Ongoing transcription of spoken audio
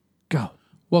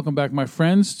Welcome back, my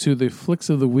friends, to the Flicks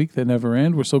of the Week that never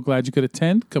end. We're so glad you could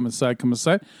attend. Come inside, come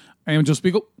inside. I am Joe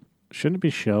Spiegel. Shouldn't it be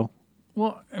show?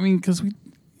 Well, I mean, because we,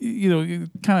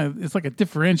 it's like a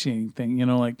differentiating thing,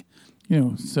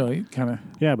 so it kind of.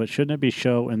 Yeah, but shouldn't it be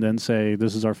show and then say,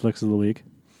 this is our Flicks of the Week?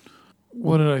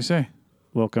 What did I say?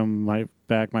 Welcome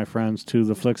back, my friends, to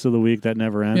the Flicks of the Week that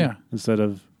never end. Yeah. Instead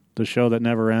of the show that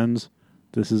never ends,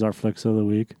 this is our Flicks of the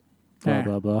Week. Blah,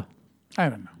 blah, blah. I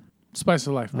don't know. Spice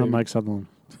of life, baby. I'm Mike Sutherland.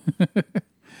 All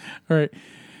right.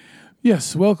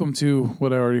 Yes, welcome to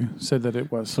what I already said that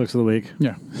it was. Flicks of the Week.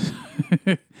 Yeah.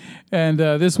 And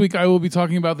this week I will be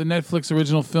talking about the Netflix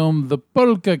original film The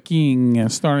Polka King,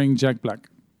 starring Jack Black.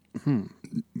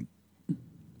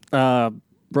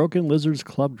 Broken Lizards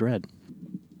Club Dread.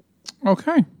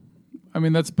 Okay. I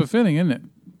mean, that's befitting, isn't it?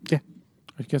 Yeah.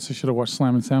 I guess I should have watched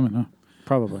Slam and Salmon, huh?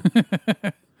 Probably.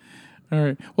 All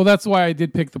right. Well, that's why I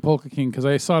did pick The Polka King, because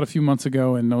I saw it a few months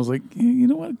ago, and I was like, you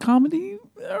know what, comedy?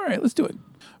 All right, let's do it. All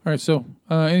right, so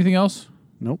anything else?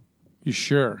 Nope. You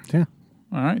sure? Yeah.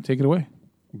 All right, take it away.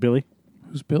 Billy?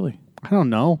 Who's Billy? I don't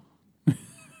know. All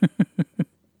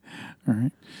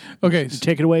right. Okay.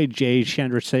 Take it away, Jay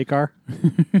Chandrasekhar.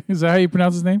 Is that how you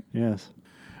pronounce his name? Yes.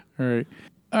 All right.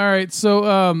 All right. So,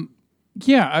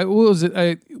 what was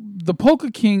it? The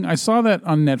Polka King, I saw that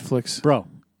on Netflix. Bro.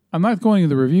 I'm not going to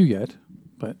the review yet,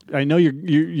 but I know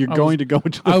you're going to go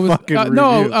to the fucking review.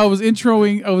 No, I was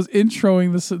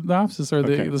introing the synopsis or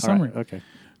the summary. Right, okay.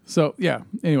 So, yeah.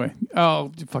 Anyway,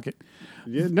 fuck it.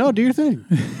 Yeah, no, do your thing.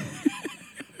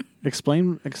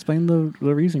 Explain the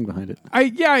reasoning behind it.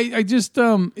 I just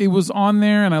it was on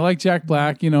there, and I like Jack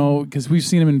Black, because we've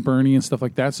seen him in Bernie and stuff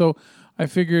like that. So I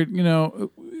figured, I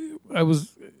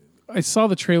saw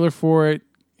the trailer for it,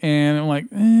 and I'm like,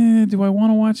 do I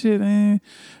want to watch it?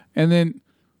 And then,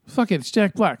 fuck it, it's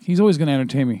Jack Black. He's always going to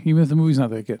entertain me, even if the movie's not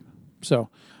that good. So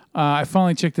I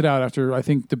finally checked it out after, I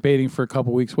think, debating for a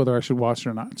couple weeks whether I should watch it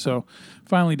or not. So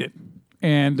finally did.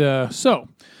 And so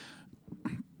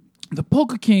The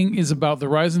Polka King is about the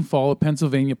rise and fall of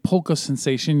Pennsylvania polka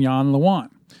sensation Jan Lewan,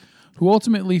 who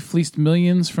ultimately fleeced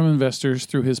millions from investors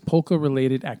through his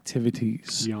polka-related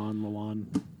activities. Jan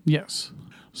Lewan. Yes.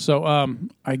 So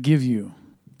I give you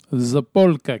The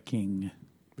Polka King.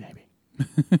 Maybe.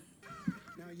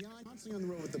 Now, Jan, constantly on the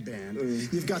road with the band.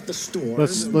 You've got the store,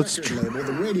 Let's the record label,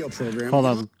 the radio program. Hold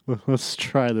on. Let's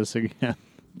try this again.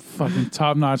 Fucking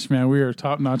top-notch, man. We are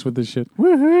top-notch with this shit.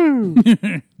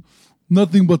 Woohoo!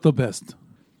 Nothing but the best.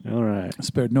 All right.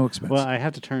 Spared no expense. Well, I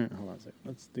have to turn it. Hold on a second.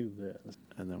 Let's do this.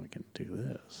 And then we can do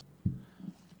this.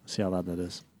 See how loud that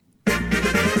is.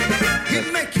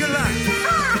 You make your life.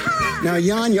 Now,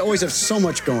 Jan, you always have so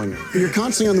much going on. You're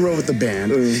constantly on the road with the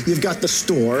band. You've got the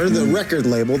store, the record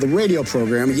label, the radio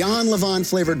program, Jan Levan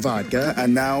flavored vodka,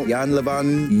 And now, Jan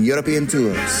Levan European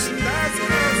tours.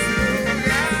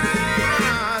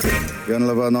 Jan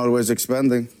Levan always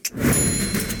expanding.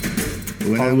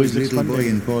 When I was a little boy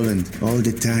in Poland, all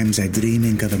the times I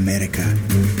dreaming of America.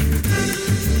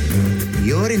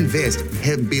 Your invest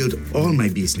helped build all my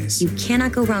business. You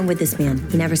cannot go wrong with this man.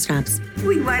 He never stops.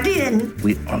 We went in.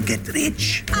 We all get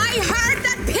rich. I heard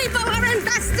that people are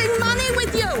investing money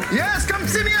with you. Yes, come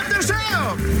see me after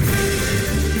show!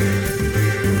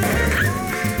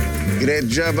 Great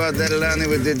job out there, Lani.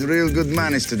 We did real good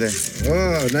manage today.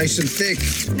 Oh, nice and thick.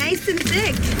 Nice and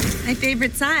thick. My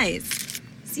favorite size.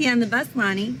 See you on the bus,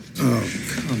 Lonnie. Oh,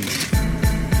 come on.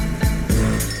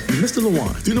 Mr.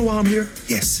 Lewan, do you know why I'm here?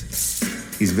 Yes.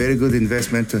 It's very good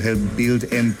investment to help build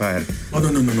empire. Oh,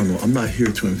 no. I'm not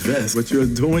here to invest. What you're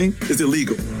doing is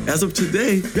illegal. As of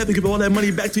today, you have to give all that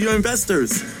money back to your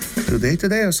investors. Today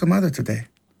or some other today?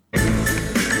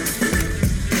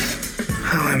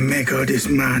 How I make all this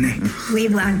money? We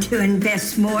want to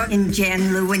invest more in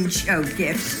Jan Lewin show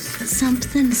gifts.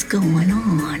 Something's going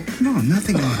on. No,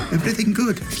 nothing. Everything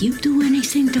good. If you do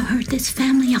anything to hurt this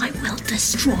family, I will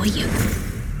destroy you.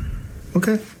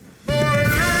 Okay.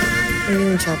 Are you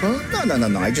in trouble?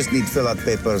 No. I just need fill out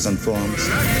papers and forms.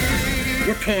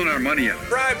 We're pulling our money out.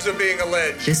 Bribes are being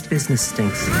alleged. This business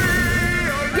stinks.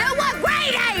 You were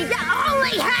greedy! You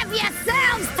only have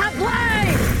yourselves to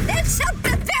blame! There's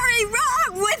something very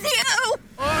wrong with you!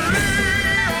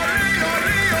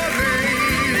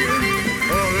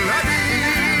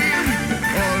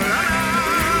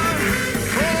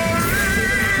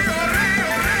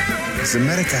 It's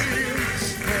America.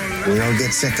 We all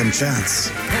get second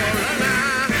chance.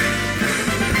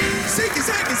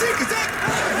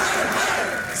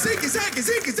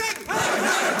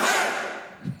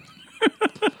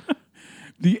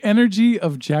 The energy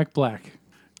of Jack Black.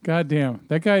 God damn.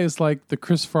 That guy is like the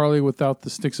Chris Farley without the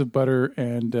sticks of butter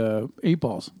and 8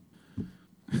 balls.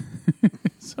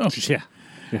 So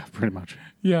yeah, pretty much.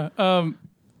 yeah.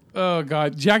 Oh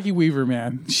God, Jackie Weaver,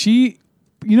 man. She,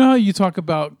 you know how you talk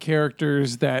about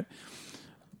characters that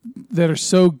are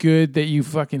so good that you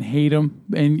fucking hate them,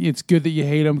 and it's good that you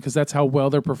hate them because that's how well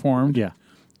they're performed. Yeah.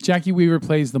 Jackie Weaver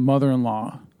plays the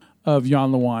mother-in-law of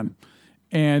Jan Lewan,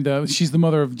 and she's the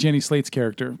mother of Jenny Slate's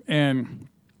character, and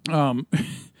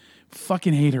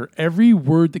fucking hate her. Every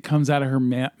word that comes out of her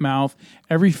mouth,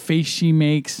 every face she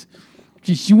makes,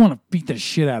 just you want to beat the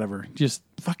shit out of her. Just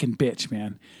fucking bitch,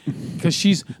 man. Because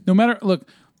she's no matter. Look,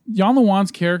 Jan Lewan's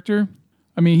character.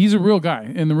 I mean, he's a real guy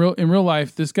in real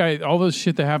life. This guy, all this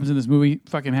shit that happens in this movie,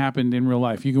 fucking happened in real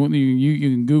life. You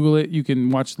can Google it. You can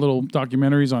watch little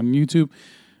documentaries on YouTube.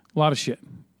 A lot of shit.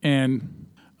 And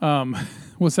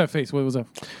what's that face? What was that?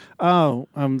 Oh,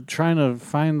 I'm trying to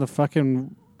find the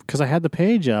fucking because I had the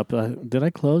page up. Did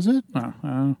I close it?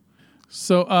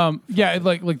 So, yeah,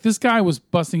 like this guy was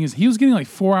busting he was getting like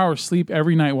 4 hours sleep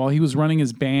every night while he was running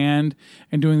his band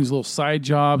and doing these little side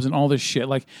jobs and all this shit.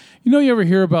 Like, you ever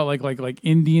hear about like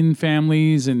Indian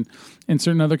families and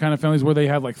certain other kind of families where they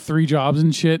have like 3 jobs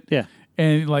and shit. Yeah.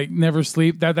 And like never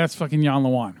sleep. That's fucking Jan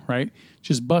Lewan, right?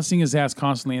 Just busting his ass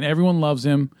constantly, and everyone loves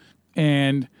him.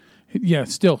 And yeah,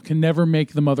 still can never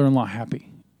make the mother-in-law happy.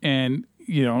 And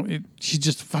she's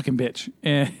just a fucking bitch.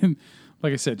 And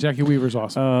like I said, Jackie Weaver's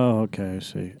awesome. Oh, okay, I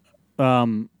see.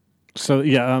 So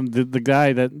yeah, the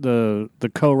guy that the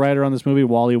co-writer on this movie,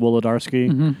 Wally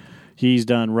Wolodarski, he's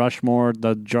done Rushmore,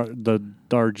 the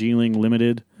Darjeeling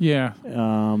Limited. Yeah.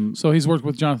 So he's worked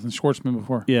with Jonathan Schwartzman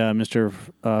before. Yeah,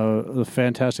 the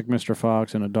Fantastic Mr.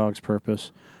 Fox and A Dog's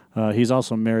Purpose. He's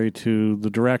also married to the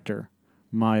director,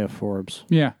 Maya Forbes.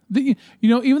 Yeah.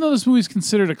 Even though this movie is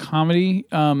considered a comedy,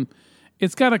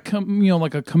 it's got like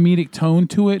a comedic tone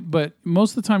to it, but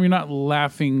most of the time you're not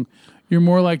laughing. You're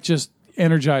more like just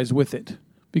energized with it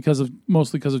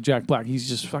mostly because of Jack Black. He's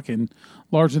just fucking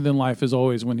larger than life as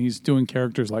always when he's doing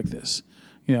characters like this.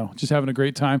 Just having a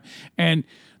great time. And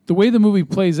the way the movie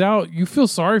plays out, you feel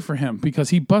sorry for him because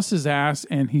he busts his ass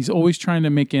and he's always trying to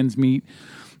make ends meet.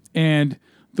 And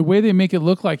the way they make it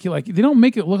look like they don't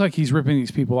make it look like he's ripping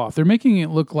these people off. They're making it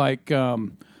look like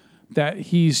that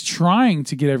he's trying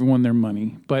to get everyone their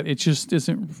money, but it just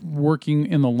isn't working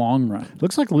in the long run.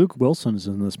 Looks like Luke Wilson is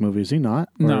in this movie. Is he not?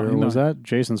 No, was that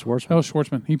Jason Schwartzman? Oh,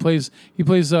 Schwartzman. He plays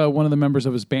one of the members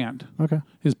of his band. Okay,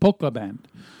 his polka band,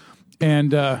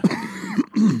 and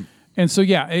and so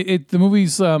yeah, the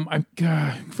movie's.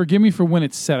 Forgive me for when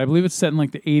it's set. I believe it's set in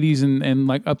like the 80s and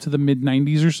like up to the mid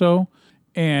 90s or so,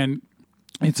 and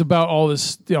it's about all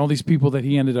these people that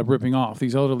he ended up ripping off,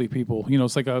 these elderly people.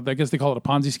 It's like I guess they call it a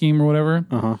Ponzi scheme or whatever.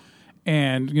 Uh-huh.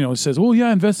 And, it says, well,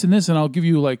 yeah, invest in this and I'll give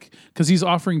you because he's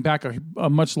offering back a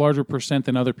much larger percent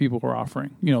than other people were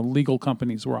offering, legal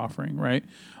companies were offering, right,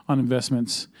 on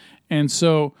investments. And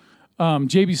so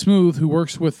J.B. Smoove, who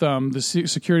works with the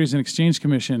Securities and Exchange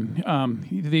Commission,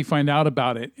 they find out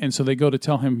about it. And so they go to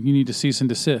tell him, you need to cease and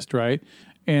desist, right?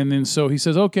 And then so he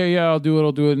says, okay, yeah, I'll do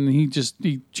it. And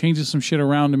he changes some shit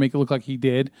around to make it look like he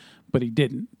did, but he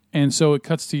didn't. And so it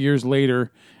cuts to years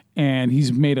later, and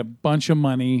he's made a bunch of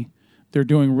money. They're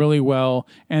doing really well.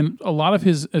 And a lot of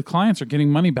his clients are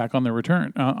getting money back on their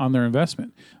return, on their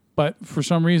investment. But for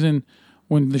some reason,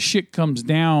 when the shit comes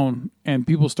down and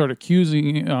people start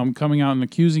coming out and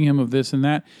accusing him of this and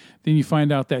that, then you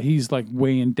find out that he's like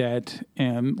way in debt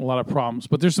and a lot of problems.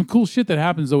 But there's some cool shit that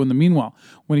happens though in the meanwhile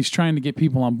when he's trying to get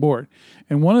people on board.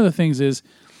 And one of the things is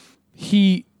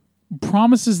he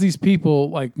promises these people,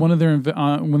 like one of their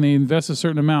when they invest a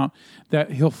certain amount,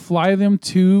 that he'll fly them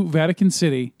to Vatican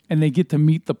City and they get to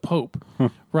meet the Pope,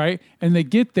 right? And they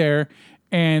get there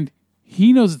and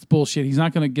he knows it's bullshit. He's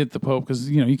not going to get the Pope because,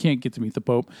 you can't get to meet the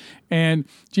Pope. And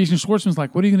Jason Schwartzman's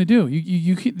like, what are you going to do?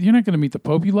 You're not going to meet the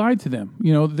Pope. You lied to them.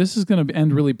 This is going to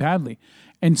end really badly.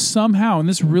 And somehow, and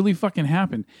this really fucking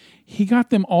happened, he got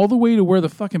them all the way to where the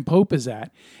fucking Pope is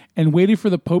at and waited for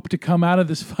the Pope to come out of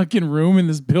this fucking room in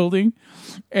this building.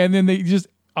 And then they just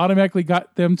automatically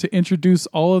got them to introduce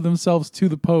all of themselves to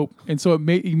the Pope. And so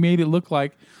he made it look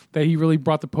like that he really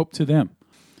brought the Pope to them.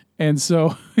 And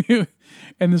so...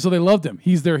 And so they loved him.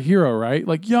 He's their hero, right?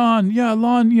 Like,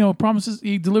 Lon, promises,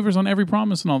 he delivers on every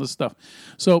promise and all this stuff.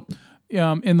 So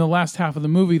in the last half of the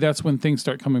movie, that's when things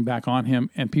start coming back on him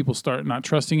and people start not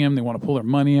trusting him. They want to pull their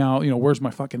money out. Where's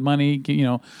my fucking money?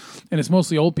 And it's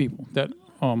mostly old people that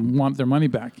want their money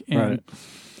back.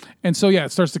 And so, yeah,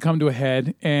 it starts to come to a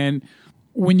head. And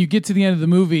when you get to the end of the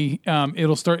movie,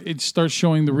 it starts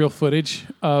showing the real footage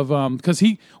of because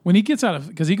he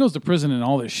goes to prison and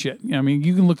all this shit. I mean,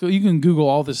 you can Google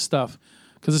all this stuff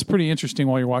because it's pretty interesting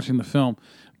while you're watching the film.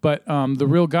 But the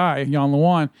real guy, Jan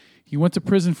Lewan, He went to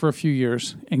prison for a few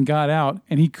years and got out,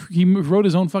 and he wrote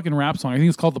his own fucking rap song. I think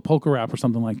it's called the Polka Rap or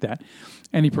something like that.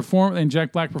 And he performed, and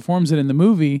Jack Black performs it in the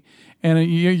movie. And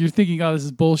you're thinking, oh, this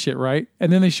is bullshit, right? And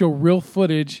then they show real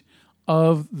footage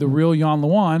of the real Jan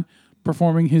Lewan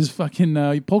performing his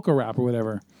fucking polka rap or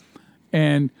whatever.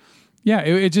 And yeah,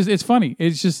 it's funny.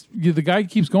 It's just the guy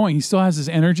keeps going. He still has his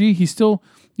energy. He's still,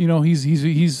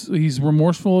 he's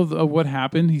remorseful of what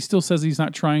happened. He still says he's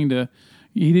not trying to.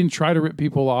 He didn't try to rip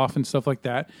people off and stuff like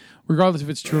that, regardless if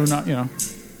it's true or not.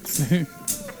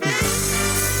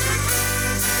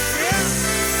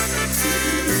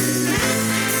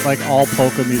 Like all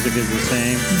polka music is the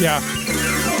same. Yeah.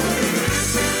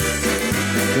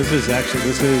 This is Jan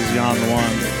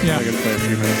Lewan. Yeah. I can play a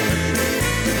few minutes of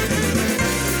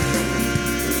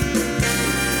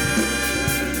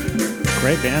it.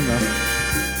 Great band though.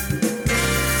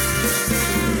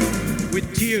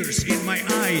 With tears in my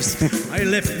eyes, I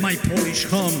left my Polish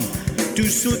home. 2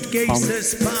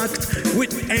 suitcases packed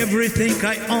with everything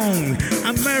I own.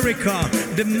 America,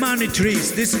 the money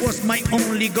trees, this was my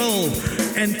only goal.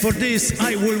 And for this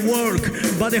I will work,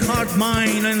 body, heart,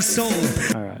 mind, and soul.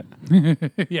 All right.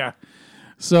 Yeah.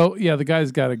 So, yeah, the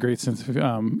guy's got a great sense of,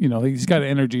 he's got an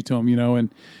energy to him,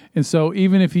 and so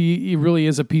even if he really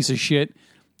is a piece of shit,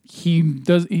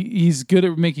 he's good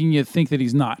at making you think that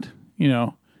he's not,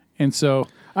 And so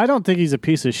I don't think he's a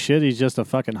piece of shit. He's just a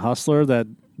fucking hustler that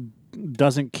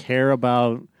doesn't care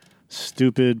about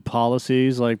stupid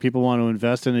policies. Like, people want to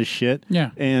invest in his shit.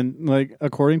 Yeah. And, like,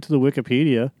 according to the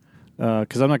Wikipedia,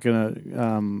 because I'm not going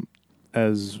to,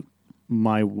 as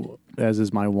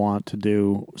is my want to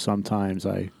do sometimes,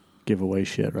 I give away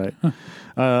shit, right?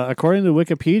 According to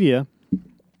Wikipedia,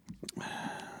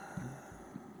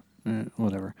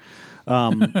 whatever.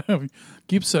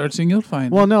 Keep searching, you'll find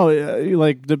Well, no,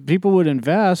 like the people would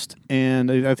invest,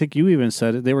 and I think you even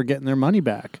said it, they were getting their money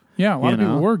back. Yeah, a lot of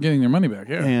people were getting their money back,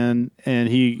 yeah. And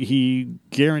he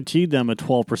guaranteed them a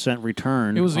 12%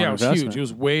 return. It was on it was investment. huge. It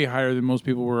was way higher than most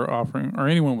people were offering, or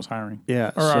anyone was hiring.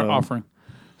 Yeah. Or offering.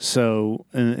 So,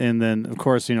 and then, of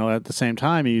course, at the same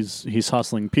time, he's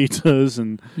hustling pizzas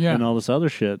and all this other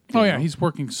shit. Oh, yeah, he's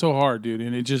working so hard, dude,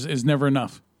 and it just is never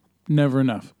enough. Never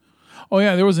enough. Oh,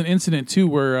 yeah, there was an incident, too,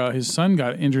 where his son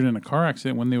got injured in a car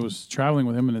accident when they was traveling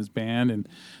with him and his band, and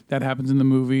that happens in the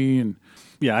movie. And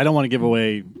yeah, I don't want to give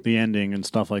away the ending and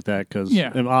stuff like that, because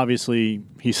obviously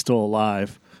he's still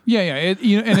alive. Yeah.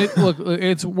 Look,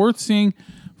 it's worth seeing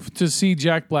to see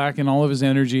Jack Black and all of his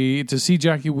energy, to see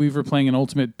Jackie Weaver playing an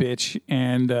ultimate bitch,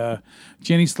 and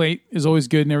Jenny Slate is always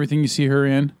good in everything you see her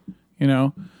in,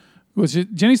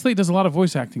 Jenny Slate does a lot of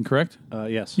voice acting, correct?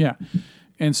 Yes. Yeah.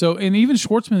 And even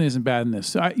Schwartzman isn't bad in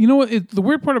this. You know what? The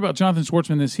weird part about Jonathan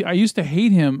Schwartzman is I used to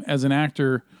hate him as an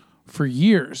actor for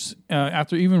years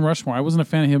after even Rushmore. I wasn't a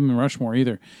fan of him in Rushmore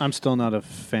either. I'm still not a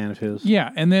fan of his.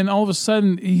 Yeah, and then all of a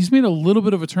sudden he's made a little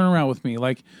bit of a turnaround with me.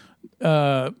 Like,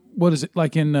 what is it?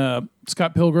 Like in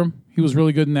Scott Pilgrim, he was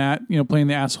really good in that. Playing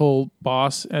the asshole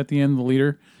boss at the end, the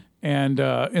leader. And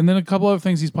then a couple other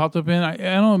things he's popped up in. I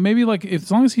don't know. Maybe like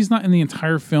as long as he's not in the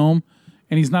entire film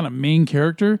and he's not a main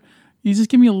character. You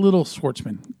just give me a little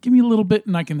Schwartzman. Give me a little bit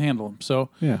and I can handle him. So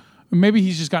yeah. Maybe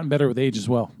he's just gotten better with age as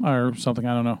well or something.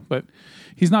 I don't know. But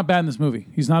he's not bad in this movie.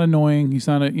 He's not annoying. He's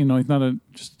not he's not a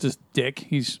just dick.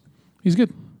 He's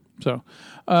good. So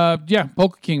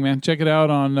Polka King, man. Check it out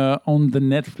on the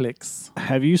Netflix.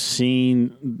 Have you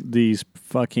seen these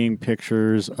fucking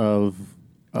pictures of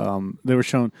they were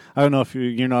shown, I don't know if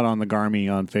you're not on the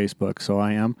Garmy on Facebook, so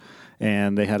I am.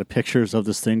 And they had pictures of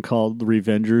this thing called The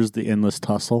Revengers, The Endless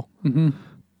Tussle. Mm-hmm.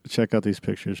 Check out these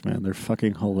pictures, man. They're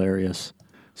fucking hilarious.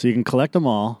 So you can collect them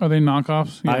all. Are they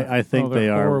knockoffs? Yeah. I think they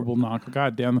are. Horrible knockoff.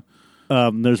 God damn.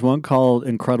 There's one called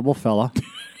Incredible Fella.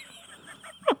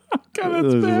 God,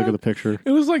 that's bad. Look at the picture.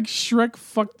 It was like Shrek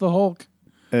fucked the Hulk.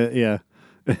 Yeah.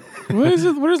 Where does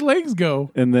his legs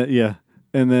go? And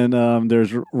then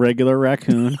there's Regular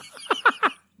Raccoon.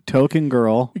 Token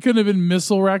Girl. It couldn't have been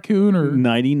Missile Raccoon or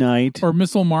Nighty Night or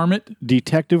Missile Marmot.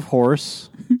 Detective Horse.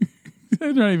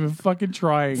 They're not even fucking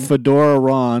trying. Fedora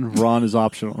Ron. Ron is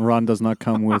optional. Ron does not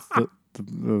come with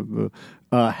the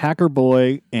Hacker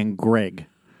Boy and Greg.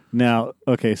 Now,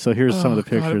 okay, so here's some of the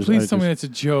pictures. God, please tell me that's a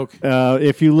joke.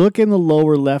 If you look in the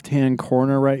lower left-hand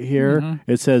corner right here,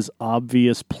 it says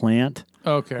Obvious Plant.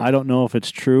 Okay. I don't know if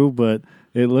it's true, but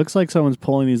it looks like someone's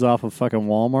pulling these off of fucking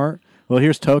Walmart. Well,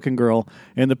 here's Token Girl,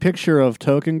 and the picture of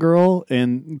Token Girl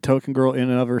and Token Girl in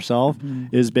and of herself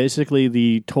is basically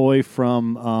the toy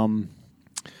from,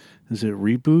 is it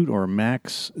Reboot or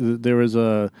Max? There was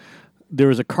a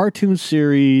cartoon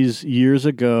series years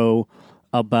ago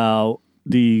about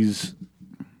these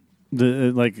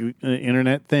the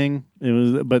internet thing. It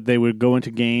was, but they would go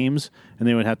into games and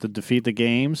they would have to defeat the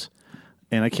games.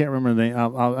 And I can't remember the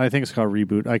name. I think it's called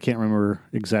Reboot. I can't remember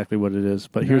exactly what it is.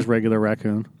 But here's regular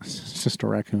raccoon. It's just a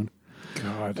raccoon.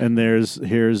 God. And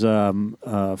here's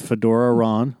Fedora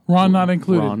Ron. Ron not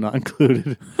included. Ron not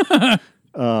included.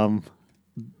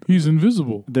 He's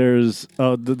invisible. There's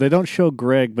they don't show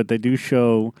Greg, but they don't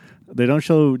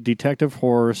show Detective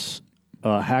Horse,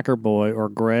 Hacker Boy, or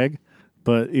Greg.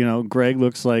 But Greg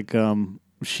looks like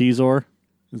Shizor.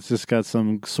 It's just got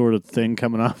some sort of thing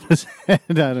coming off his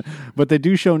head. But they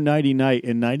do show Nighty Night,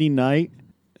 and Nighty Night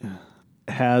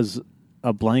has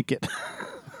a blanket.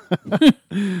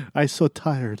 I'm so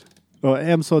tired. Oh, I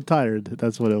am so tired.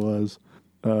 That's what it was.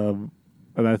 And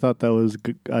I thought that was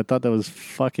good. I thought that was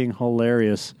fucking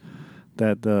hilarious.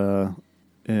 That the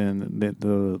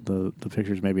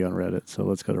pictures may be on Reddit. So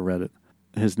let's go to Reddit.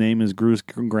 His name is Bruce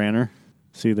Granner.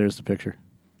 See, there's the picture.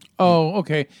 Oh,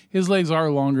 okay. His legs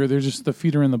are longer. They're just the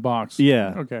feet are in the box.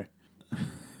 Yeah. Okay.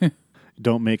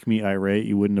 Don't make me irate.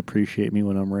 You wouldn't appreciate me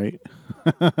when I'm right.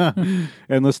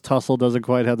 Endless Tussle doesn't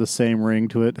quite have the same ring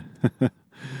to it.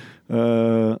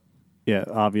 Yeah,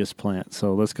 Obvious Plant.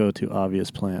 So let's go to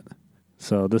Obvious Plant.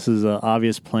 So this is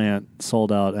Obvious Plant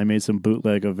sold out. I made some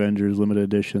bootleg Avengers limited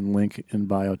edition, link in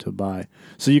bio to buy.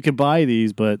 So you can buy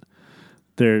these, but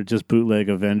they're just bootleg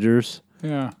Avengers.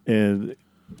 Yeah. And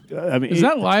I mean, is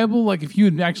that liable? Like if you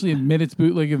would actually admit it's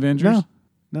bootleg Avengers?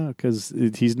 No, because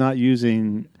he's not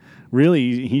using.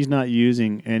 Really, he's not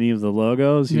using any of the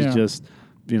logos. He's just,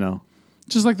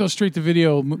 just like those straight to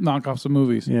video knockoffs of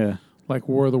movies. Yeah, like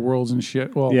War of the Worlds and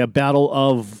shit. Well, yeah, Battle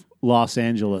of Los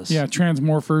Angeles. Yeah,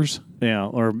 Transmorphers. Yeah,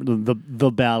 or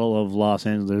the Battle of Los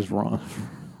Angeles. There's Ron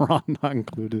not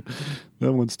included.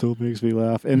 That one still makes me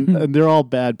laugh, and they're all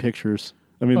bad pictures.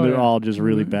 I mean, they're all just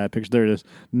really bad pictures. They're just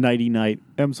Nighty Night.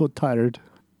 I'm so tired.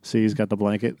 See, he's got the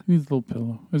blanket. He needs a little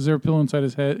pillow. Is there a pillow inside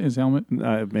his head? His helmet?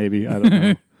 Maybe, I don't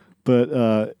know.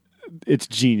 But it's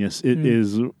genius. It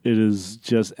is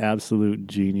just absolute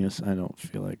genius. I don't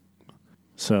feel like.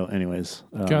 So, anyways,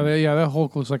 God, that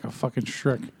Hulk looks like a fucking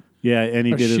Shrek. Yeah, and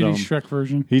he did it on Shrek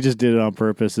version. He just did it on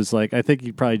purpose. It's like I think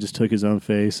he probably just took his own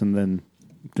face and then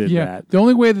did that. The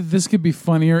only way that this could be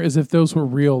funnier is if those were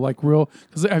real.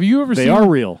 Because have you ever seen? They are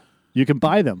real. You can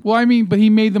buy them. Well, I mean, but he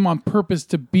made them on purpose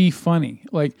to be funny.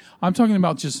 Like I'm talking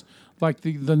about just like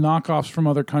the knockoffs from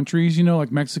other countries.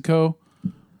 Like Mexico.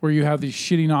 Where you have these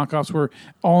shitty knockoffs where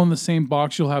all in the same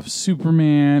box you'll have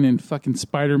Superman and fucking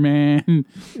Spider-Man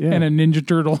and a Ninja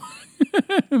Turtle.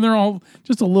 And they're all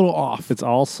just a little off. It's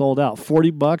all sold out.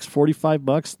 $40, $45,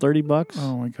 $30.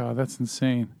 Oh my God, that's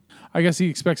insane. I guess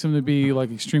he expects them to be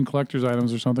like extreme collector's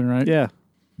items or something, right? Yeah.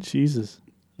 Jesus.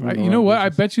 You know what? I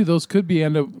bet you those could be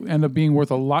end up being worth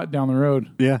a lot down the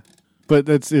road. Yeah. But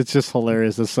it's just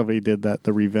hilarious that somebody did that.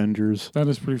 The Revengers. That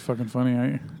is pretty fucking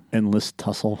funny. Endless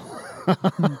Tussle.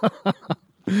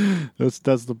 That's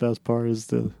the best part is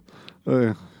the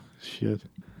shit.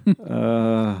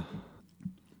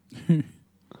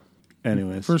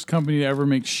 Anyways, first company to ever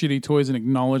make shitty toys and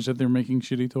acknowledge that they're making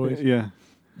shitty toys. Yeah.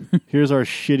 Here's our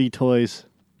shitty toys.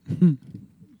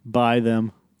 Buy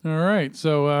them. All right.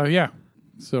 So yeah.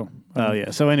 So.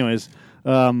 So anyways,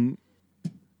 might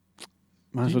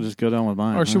as well just go down with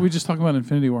mine. Or should we just talk about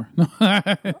Infinity War?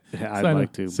 Yeah, I'd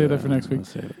like to. Save that for next week.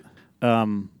 Save it.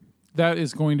 That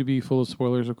is going to be full of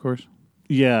spoilers, of course.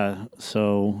 Yeah.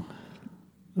 So,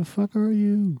 the fuck are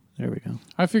you? There we go.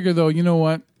 I figure, though, you know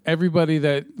what? Everybody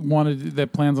that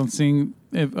plans on seeing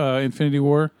Infinity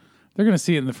War, they're going to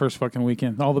see it in the first fucking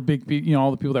weekend. All the big,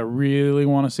 all the people that really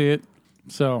want to see it.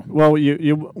 So, well,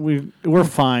 we're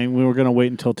fine. We were going to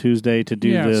wait until Tuesday to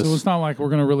do this. So it's not like we're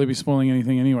going to really be spoiling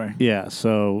anything anyway. Yeah.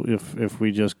 So if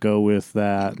we just go with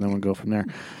that, then we'll go from there.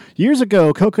 Years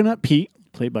ago, Coconut Pete,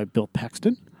 played by Bill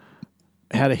Paxton,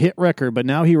 had a hit record, but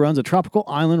now he runs a tropical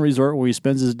island resort where he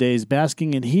spends his days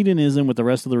basking in hedonism with the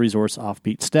rest of the resort's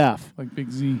offbeat staff. Like Big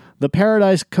Z. The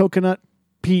paradise Coconut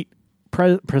Pete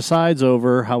presides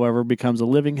over, however, becomes a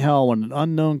living hell when an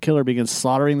unknown killer begins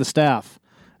slaughtering the staff.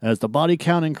 As the body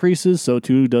count increases, so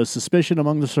too does suspicion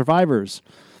among the survivors.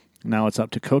 Now it's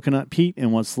up to Coconut Pete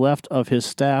and what's left of his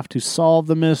staff to solve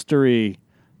the mystery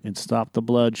and stop the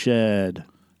bloodshed.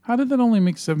 How did that only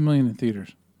make $7 million in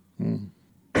theaters?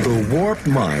 The warped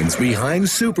minds behind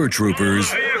Super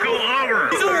Troopers. Hey, pull over!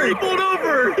 He's already pulled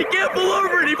over! He can't pull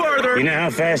over any farther! You know how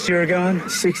fast you were going?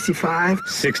 65.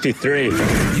 63.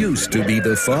 Used to be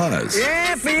the Fuzz.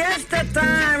 Yeah, fiesta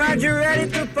time! Are you ready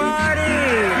to party?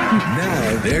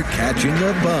 Now they're catching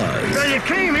the buzz. So you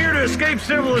came here to escape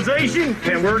civilization,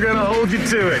 and we're gonna hold you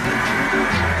to it.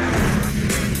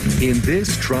 in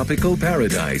this tropical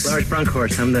paradise. Lars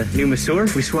Brunkhorst, I'm the new masseur.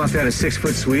 We swapped out a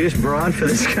 6-foot Swedish broad for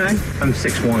this guy. I'm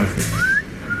 6'1".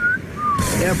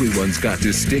 Everyone's got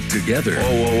to stick together.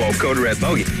 Whoa, Code Red,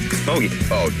 Bogey.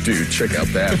 Oh, dude, check out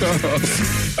that.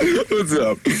 What's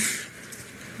up?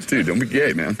 Dude, don't be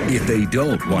gay, man. If they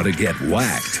don't want to get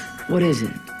whacked. What is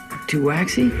it? Too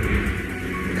waxy?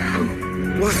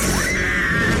 What?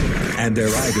 And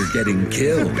they're either getting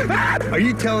killed. Are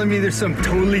you telling me there's some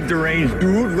totally deranged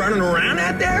dude running around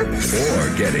out there?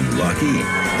 Or getting lucky.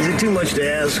 Is it too much to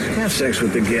ask? Have sex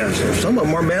with the guests. Some of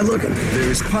them are bad looking.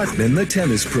 There's Putman, the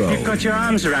tennis pro. You've got your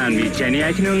arms around me, Jenny.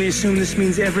 I can only assume this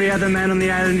means every other man on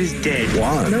the island is dead.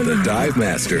 Juan, the dive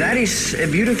master. That is a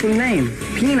beautiful name.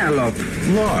 Penelope.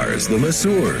 Lars, the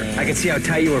masseur. I can see how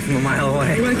tight you were from a mile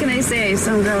away. What can I say?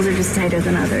 Some girls are just tighter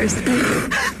than others.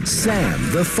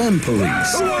 Sam, the fun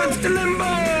police. Who wants to limbo?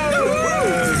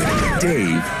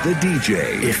 Dave, the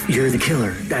DJ. If you're the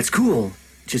killer, that's cool.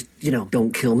 Just,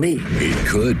 don't kill me. It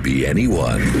could be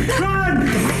anyone. Run!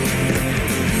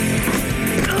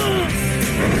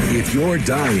 If you're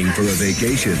dying for a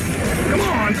vacation, Come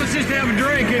on, let's just have a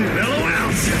drink and mellow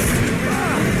out.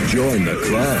 join the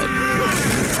club.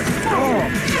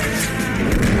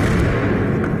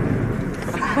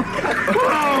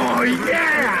 Oh,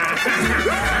 yeah!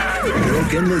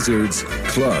 Broken Lizards,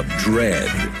 Club Dread.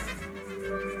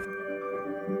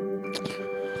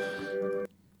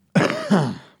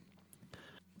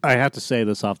 I have to say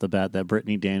this off the bat that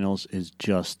Brittany Daniels is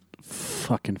just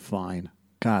fucking fine.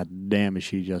 God damn, is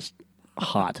she just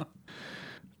hot.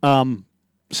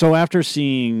 So after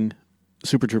seeing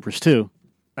Super Troopers 2,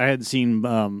 I had seen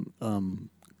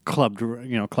Club Dread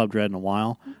in a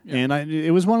while, and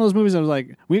it was one of those movies I was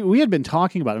like, we had been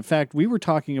talking about it. In fact, we were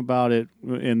talking about it,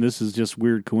 and this is just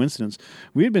weird coincidence.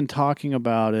 We had been talking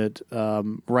about it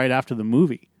right after the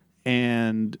movie,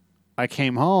 and I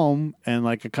came home, and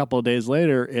like a couple of days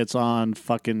later, it's on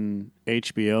fucking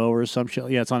HBO or some shit.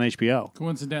 Yeah, it's on HBO.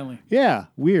 Coincidentally. Yeah,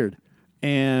 weird.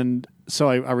 And so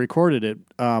I recorded it.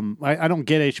 I don't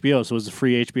get HBO, so it was a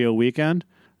free HBO weekend.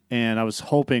 And I was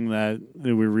hoping that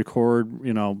we record,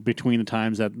 between the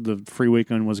times that the free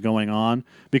weekend was going on.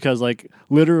 Because, like,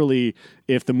 literally,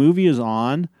 if the movie is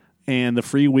on and the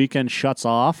free weekend shuts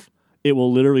off, it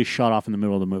will literally shut off in the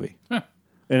middle of the movie.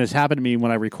 And it's happened to me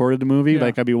when I recorded the movie. Yeah.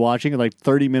 Like, I'd be watching it, like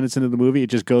 30 minutes into the movie, it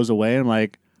just goes away. And I'm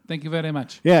like, thank you very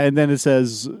much. Yeah, and then it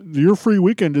says, your free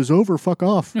weekend is over, fuck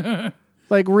off.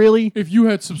 Like, really? If you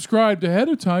had subscribed ahead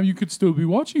of time, you could still be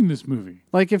watching this movie.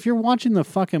 Like, if you're watching the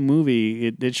fucking movie,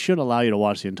 it should allow you to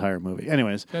watch the entire movie.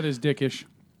 Anyways. That is dickish.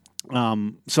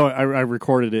 So I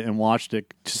recorded it and watched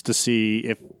it just to see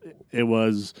if it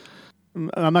was,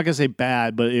 I'm not going to say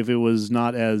bad, but if it was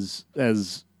not as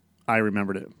I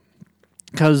remembered it.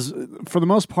 Because for the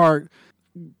most part,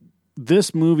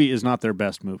 this movie is not their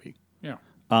best movie. Yeah.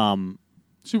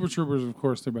 Super Troopers, of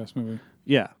course, their best movie.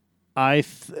 Yeah.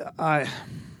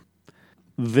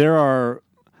 There are,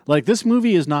 like, this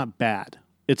movie is not bad.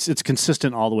 It's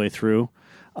consistent all the way through.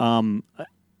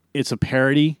 It's a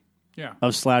parody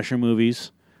of slasher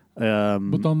movies. But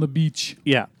on the beach.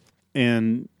 Yeah.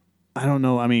 And I don't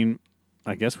know, I mean,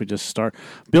 I guess we just start.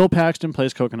 Bill Paxton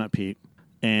plays Coconut Pete,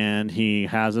 and he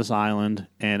has this island,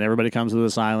 and everybody comes to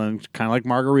this island, kind of like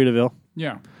Margaritaville.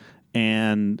 Yeah.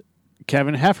 And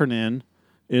Kevin Heffernan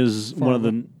is one of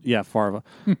the Farva.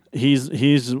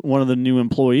 He's one of the new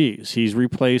employees. He's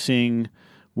replacing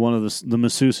one of the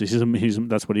masseuses. He's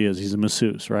that's what he is. He's a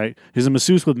masseuse, right? He's a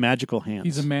masseuse with magical hands.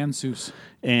 He's a manseuse,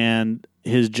 and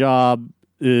his job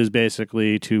is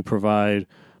basically to provide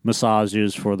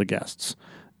massages for the guests.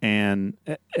 And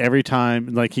every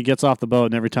time, like, he gets off the boat,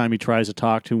 and every time he tries to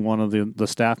talk to one of the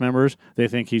staff members, they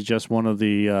think he's just one of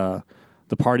the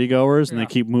party goers, and they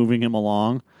keep moving him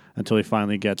along until he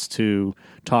finally gets to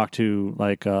talk to,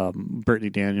 like, Brittany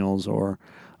Daniels, or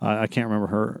I can't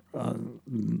remember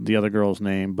the other girl's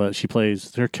name, but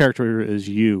her character is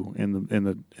Yu in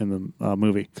the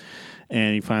movie,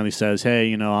 and he finally says,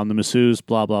 "Hey, I'm the masseuse,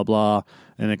 blah blah blah,"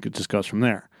 and it just goes from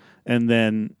there. And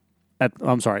then at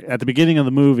the beginning of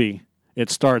the movie,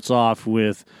 it starts off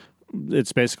with,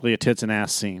 it's basically a tits and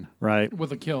ass scene, right?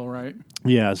 With a kill, right?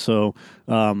 Yeah. So,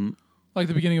 like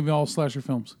the beginning of all slasher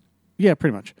films. Yeah,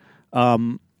 pretty much.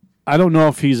 I don't know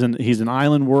if he's an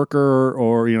island worker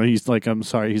or he's like,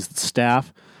 he's the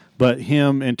staff, but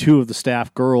him and two of the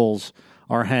staff girls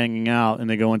are hanging out, and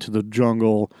they go into the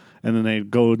jungle, and then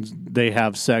they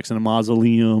have sex in a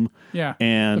mausoleum. Yeah,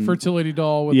 and the fertility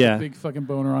doll with the big fucking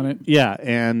boner on it. Yeah,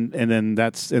 and then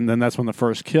that's when the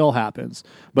first kill happens.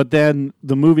 But then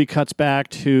the movie cuts back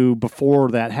to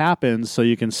before that happens, so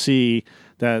you can see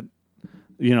that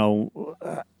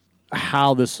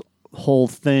how this whole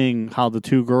thing, how the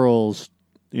two girls,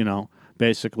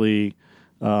 basically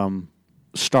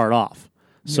start off.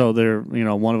 So they're,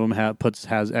 one of them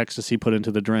has ecstasy put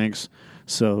into the drinks,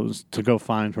 so to go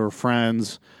find her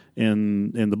friends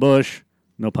in the bush,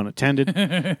 no pun intended,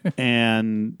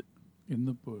 and in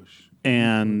the bush,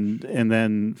 and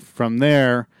then from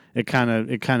there, it kind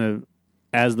of,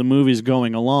 as the movie's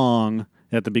going along,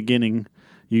 at the beginning,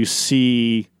 you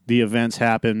see the events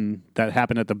happen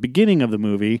at the beginning of the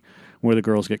movie where the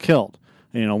girls get killed.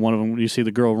 One of them, you see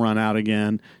the girl run out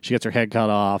again. She gets her head cut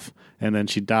off, and then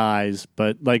she dies.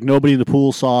 But nobody in the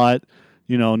pool saw it.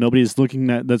 Nobody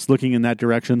that's looking in that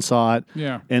direction saw it.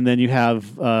 Yeah. And then you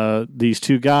have these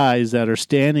two guys that are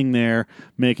standing there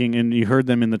and you heard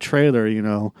them in the trailer.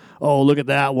 Oh, look at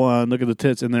that one, look at the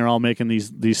tits, and they're all making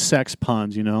these sex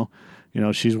puns.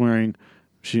 She's wearing.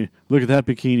 Look at that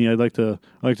bikini. I'd like to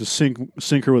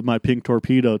sink her with my pink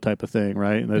torpedo type of thing,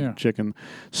 right? That chicken.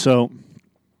 So.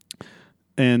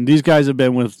 And these guys have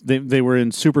been they were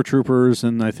in Super Troopers,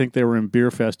 and I think they were in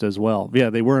Beer Fest as well. Yeah,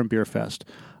 they were in Beer Fest.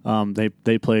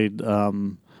 They played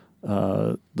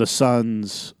the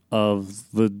sons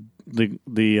of the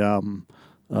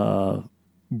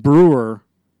brewer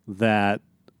that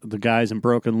the guys in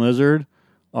Broken Lizard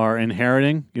are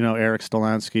inheriting. Eric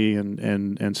Stolansky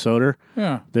and Soder.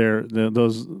 Yeah,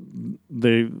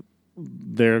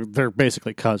 they're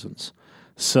basically cousins.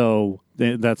 So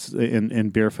that's in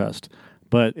Beer Fest.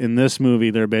 But in this movie,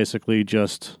 they're basically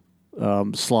just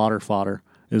slaughter fodder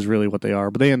is really what they are.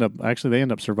 But they end up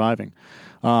surviving.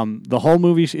 The whole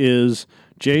movie is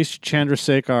Jace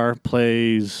Chandrasekhar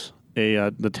plays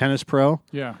the tennis pro.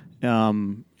 Yeah.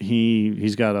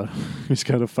 He's got a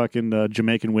fucking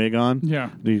Jamaican wig on. Yeah.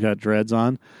 He's got dreads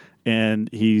on, and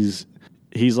he's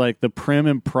like the prim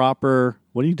and proper.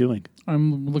 What are you doing?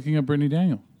 I'm looking at Brittany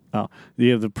Daniel. Oh,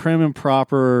 you have the prim and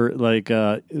proper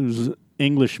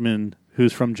Englishman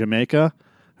who's from Jamaica,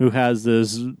 who has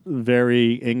this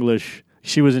very English.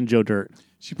 She was in Joe Dirt.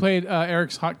 She played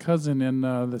Eric's hot cousin in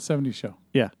the '70s show.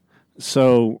 Yeah.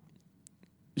 So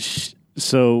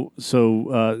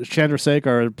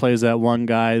Chandrasekhar plays that one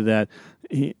guy that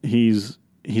he's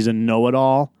a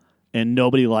know-it-all and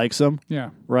nobody likes him. Yeah.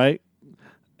 Right.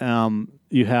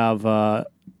 You have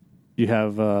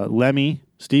Lemmy,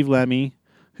 Steve Lemmy,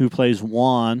 who plays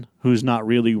Juan, who's not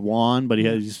really Juan, but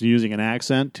he's using an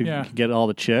accent to get all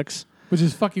the chicks. Which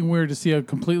is fucking weird to see a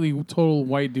completely total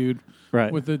white dude,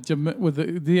 right, with the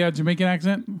Jamaican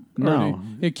accent. No,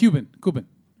 Cuban,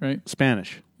 right?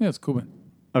 Spanish. Yeah, it's Cuban.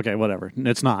 Okay, whatever.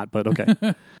 It's not, but okay.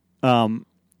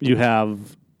 You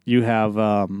have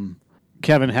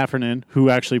Kevin Heffernan, who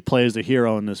actually plays the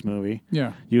hero in this movie.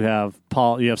 Yeah. You have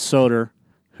Soder,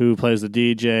 who plays the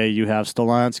DJ. You have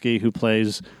Stolansky, who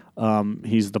plays.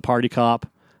 He's the party cop,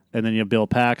 and then you have Bill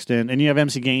Paxton, and you have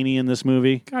MC Gainey in this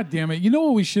movie. God damn it! You know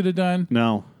what we should have done?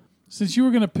 No. Since you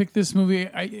were going to pick this movie,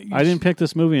 I didn't pick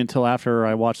this movie until after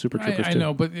I watched Super Troopers 2. I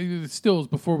know, but it still was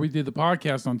before we did the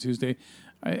podcast on Tuesday.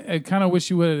 I kind of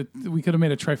wish we could have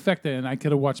made a trifecta, and I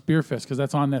could have watched Beer Fest because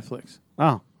that's on Netflix.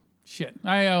 Oh. Shit.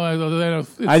 I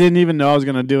didn't even know I was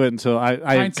going to do it until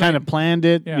I kind of planned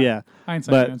it. Yeah.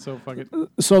 Hindsight, man, so fuck it.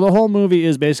 So the whole movie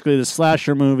is basically the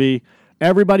slasher movie.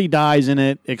 Everybody dies in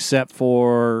it except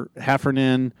for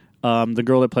Heffernan, the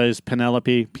girl that plays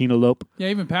Penelope. Yeah,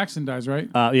 even Paxton dies, right?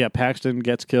 Yeah, Paxton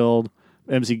gets killed.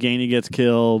 MC Gainey gets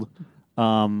killed.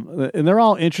 And they're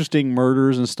all interesting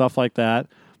murders and stuff like that.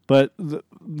 But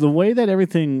the way that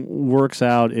everything works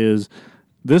out is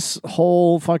this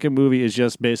whole fucking movie is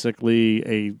just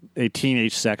basically a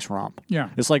teenage sex romp. Yeah.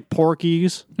 It's like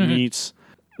Porky's meets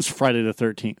Friday the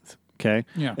 13th. Okay?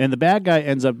 Yeah. And the bad guy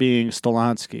ends up being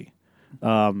Stolansky.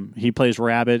 He plays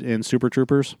Rabbit in Super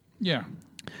Troopers. Yeah.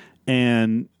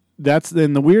 And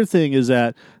then the weird thing is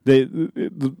that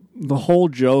the whole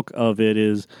joke of it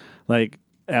is like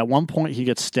at one point he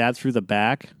gets stabbed through the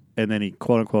back and then he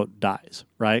quote unquote dies,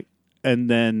 right? And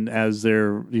then as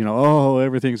they're,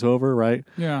 everything's over, right?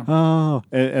 Yeah. Oh,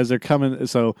 as they're coming.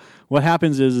 So what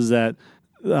happens is that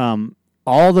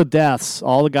all the deaths,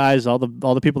 all the guys, all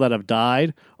the people that have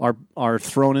died are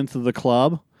thrown into the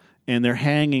club. And they're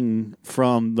hanging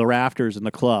from the rafters in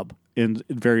the club in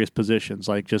various positions,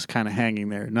 like just kind of hanging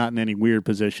there, not in any weird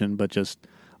position, but just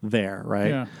there, right?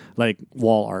 Yeah. Like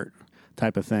wall art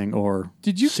type of thing, or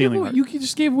ceiling art. You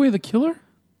just gave away the killer?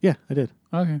 Yeah, I did.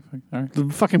 Okay, all right. The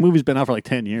fucking movie's been out for like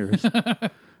 10 years.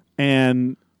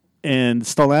 and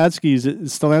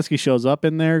Stolansky shows up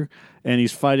in there, and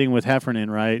he's fighting with Heffernan,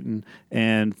 right? And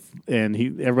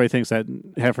everybody thinks that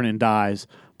Heffernan dies,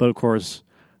 but of course,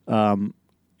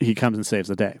 he comes and saves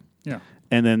the day. Yeah.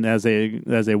 And then as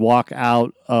they walk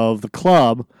out of the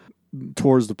club,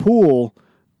 towards the pool,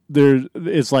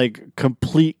 it's like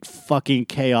complete fucking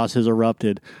chaos has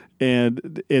erupted.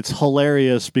 And it's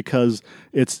hilarious because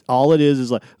it's all it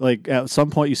is like at some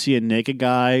point you see a naked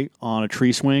guy on a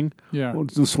tree swing,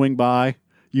 swing by.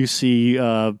 You see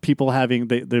people having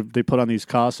they put on these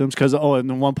costumes because and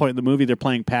at one point in the movie they're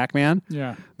playing Pac-Man.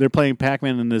 Yeah, they're playing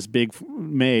Pac-Man in this big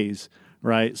maze,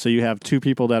 right? So you have two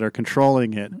people that are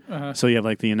controlling it. So you have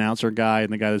like the announcer guy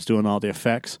and the guy that's doing all the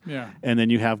effects. Yeah, and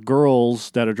then you have girls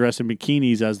that are dressed in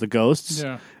bikinis as the ghosts.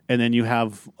 Yeah. And then you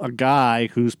have a guy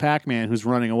who's Pac-Man who's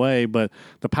running away, but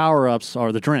the power-ups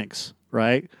are the drinks,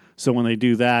 right? So when they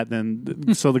do that,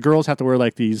 then so the girls have to wear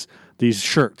like these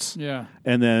shirts. Yeah.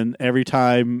 And then every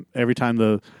time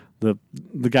the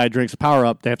guy drinks a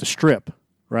power-up, they have to strip,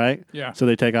 right? Yeah. So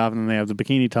they take off and then they have the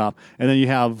bikini top. And then you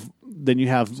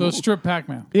have so strip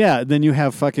Pac-Man. Yeah, then you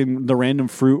have fucking the random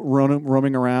fruit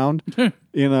roaming around,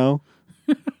 you know.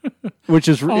 Which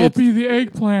is I'll be the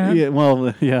eggplant. Yeah,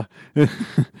 well, yeah,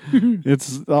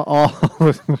 it's all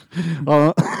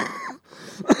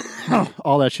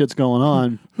that shit's going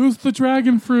on. Who's the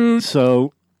dragon fruit?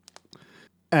 So,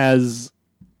 as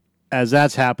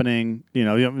that's happening,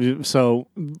 so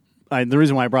the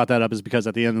reason why I brought that up is because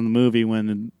at the end of the movie,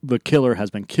 when the killer has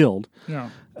been killed,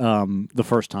 the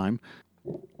first time,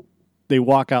 they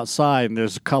walk outside and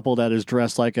there's a couple that is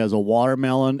dressed like as a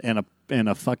watermelon and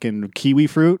a fucking kiwi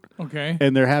fruit. Okay.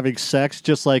 And they're having sex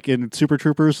just like in Super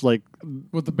Troopers, like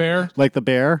with the bear? Like the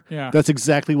bear. Yeah. That's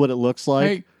exactly what it looks like.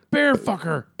 Hey, bear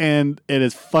fucker. And it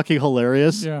is fucking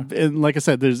hilarious. Yeah. And like I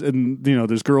said, there's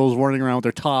girls running around with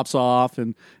their tops off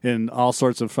and all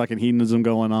sorts of fucking hedonism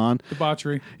going on.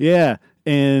 Debauchery. Yeah.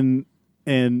 And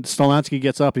Stolansky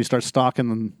gets up, he starts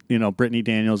stalking Brittany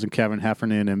Daniels and Kevin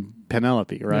Heffernan and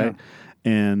Penelope, right?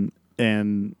 Yeah.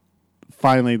 And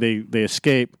finally they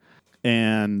escape.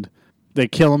 And they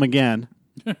kill him again,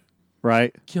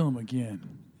 right? Kill him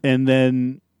again. And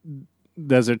then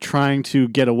as they're trying to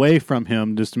get away from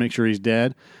him just to make sure he's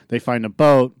dead, they find a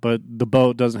boat, but the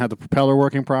boat doesn't have the propeller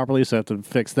working properly, so they have to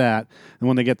fix that. And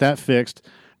when they get that fixed,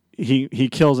 he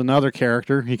kills another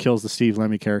character. He kills the Steve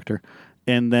Lemmy character.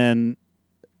 And then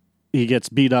he gets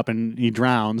beat up and he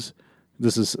drowns.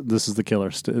 This is the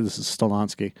killer. This is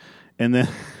Stolansky. And then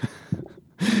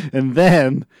and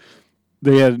then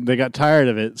they got tired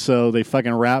of it, so they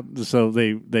fucking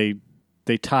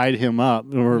they tied him up,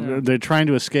 or they're trying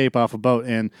to escape off a boat,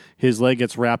 and his leg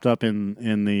gets wrapped up in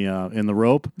the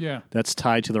rope. Yeah, that's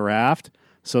tied to the raft.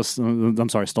 So I'm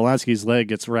sorry, Stolansky's leg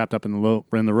gets wrapped up in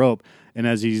the rope, and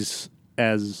as he's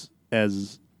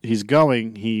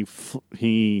going,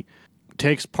 he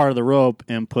takes part of the rope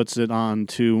and puts it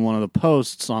onto one of the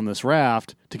posts on this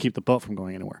raft to keep the boat from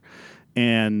going anywhere,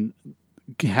 and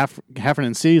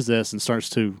Heffernan sees this and starts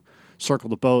to circle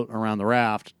the boat around the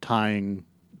raft, tying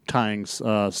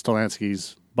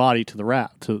Stolansky's body to the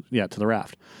raft. To the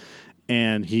raft,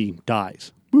 and he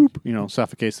dies. Boop,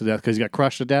 suffocates to death because he got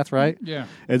crushed to death, right? Yeah.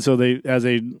 And so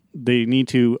they need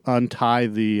to untie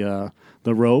the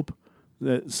rope.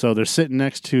 So they're sitting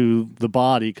next to the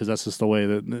body because that's just the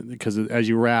way because as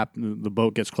you wrap, the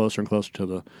boat gets closer and closer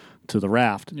to the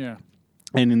raft. Yeah.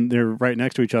 And they're right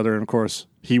next to each other, and of course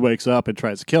he wakes up and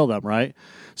tries to kill them, right?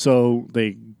 So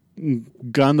they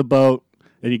gun the boat,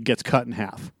 and he gets cut in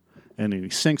half, and he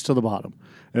sinks to the bottom.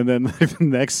 And then the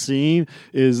next scene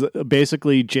is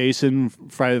basically Jason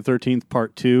Friday the 13th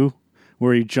Part 2,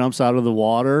 where he jumps out of the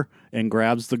water and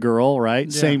grabs the girl, right?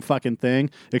 Yeah. Same fucking thing,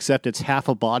 except it's half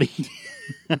a body.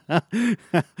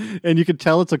 And you can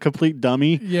tell it's a complete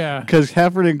dummy. Yeah. Because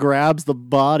Heffernan grabs the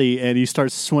body and he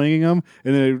starts swinging him,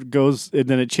 and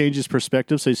then it changes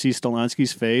perspective, so you see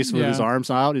Stolansky's face with his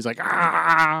arms out. He's like,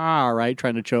 right,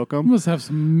 trying to choke him. He must have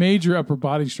some major upper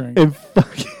body strength. And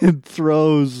fucking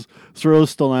throws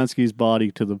Stolansky's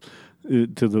body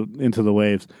into the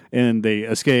waves, and they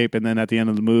escape. And then at the end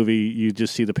of the movie, you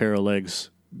just see the pair of legs,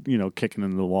 kicking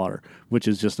into the water, which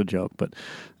is just a joke. But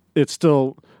it's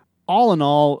still, all in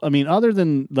all, I mean, other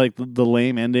than like the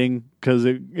lame ending, because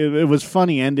it was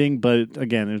funny ending, but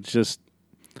again, it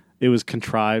was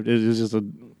contrived. It was just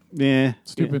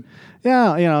stupid.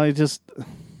 Yeah, it just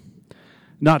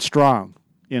not strong.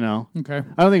 Okay.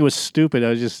 I don't think it was stupid.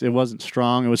 It wasn't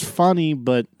strong. It was funny,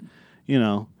 but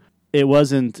it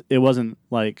wasn't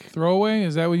like throwaway.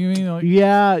 Is that what you mean? Like,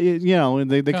 yeah,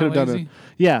 they could have done it.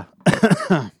 Yeah.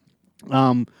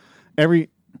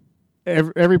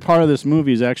 Every part of this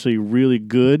movie is actually really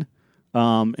good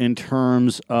in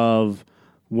terms of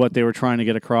what they were trying to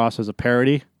get across as a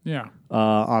parody. Yeah.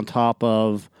 On top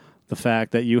of the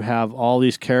fact that you have all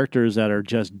these characters that are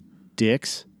just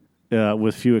dicks,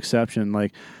 with few exceptions.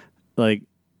 Like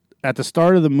at the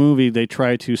start of the movie, they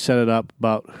try to set it up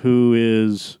about who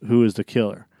is the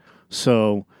killer.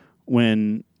 So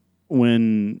when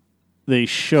they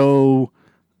show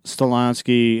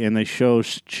Stolansky and they show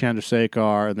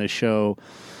Chandrasekhar and they show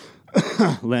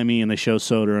Lemmy and they show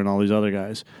Soder and all these other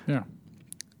guys. Yeah.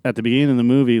 At the beginning of the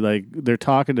movie, like they're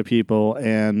talking to people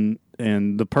and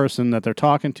the person that they're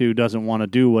talking to doesn't want to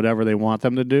do whatever they want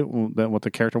them to do, what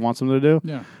the character wants them to do.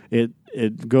 Yeah.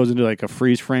 It goes into like a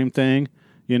freeze frame thing,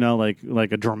 you know,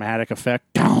 like a dramatic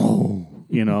effect,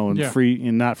 you know, and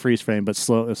and not freeze frame, but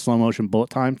slow motion bullet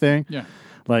time thing. Yeah.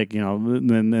 Like, you know,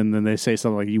 then they say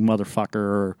something like "you motherfucker"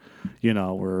 or, you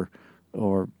know,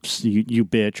 or you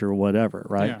bitch or whatever,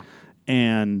 right? Yeah.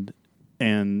 And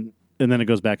then it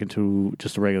goes back into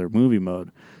just a regular movie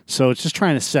mode. So it's just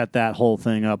trying to set that whole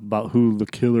thing up about who the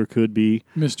killer could be.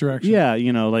 Misdirection. Yeah,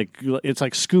 you know, like it's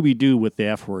like Scooby-Doo with the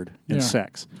F word and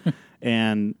sex.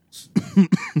 And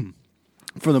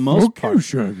for the most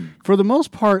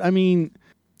part, I mean,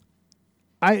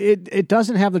 it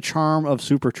doesn't have the charm of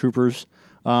Super Troopers.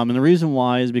 And the reason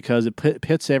why is because it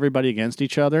pits everybody against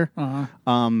each other.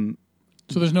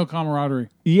 So there's no camaraderie.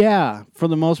 Yeah, for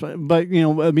the most part. But, you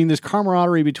know, I mean, there's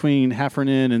camaraderie between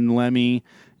Heffernan and Lemmy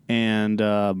and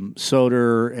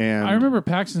Soder. And I remember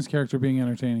Paxton's character being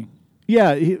entertaining.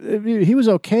 Yeah, he was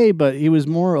okay, but he was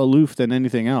more aloof than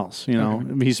anything else. You know,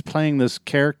 okay. He's playing this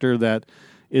character that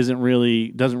doesn't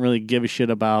really give a shit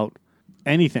about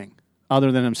anything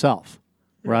other than himself,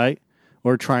 right?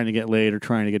 Or trying to get laid or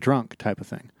trying to get drunk type of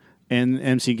thing. And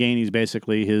MC Gainey's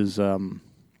basically his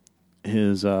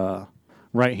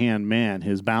right hand man,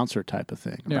 his bouncer type of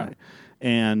thing. Yeah. Right?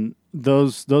 And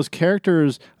those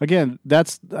characters, again,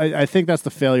 I think that's the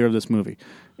failure of this movie,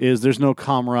 is there's no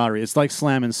camaraderie. It's like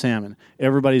Slam and Salmon.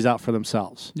 Everybody's out for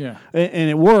themselves. Yeah. And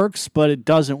it works, but it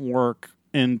doesn't work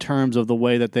in terms of the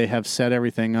way that they have set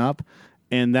everything up.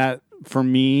 And that, for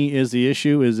me, is the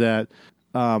issue, is that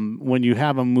when you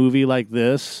have a movie like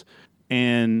this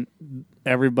and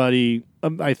everybody,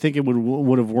 I think it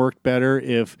would have worked better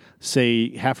if,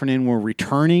 say, Heffernan were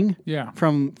returning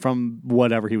from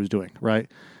whatever he was doing, right?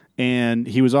 And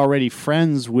he was already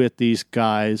friends with these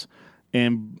guys,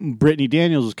 and Brittany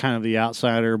Daniels is kind of the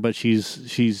outsider, but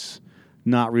she's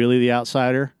not really the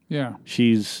outsider. Yeah,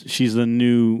 she's the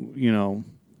new, you know,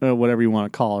 whatever you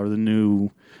want to call her,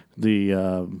 the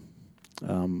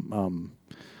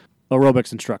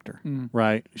aerobics instructor,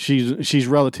 right? She's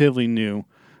relatively new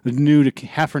to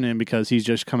Heffernan because he's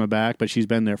just coming back, but she's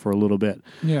been there for a little bit.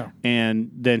 Yeah.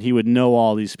 And then he would know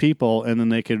all these people, and then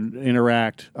they could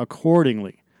interact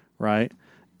accordingly, right?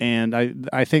 And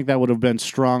I think that would have been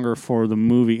stronger for the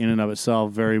movie in and of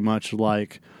itself, very much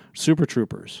like Super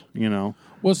Troopers, you know?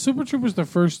 Was Super Troopers the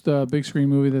first big screen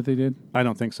movie that they did? I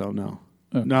don't think so, no.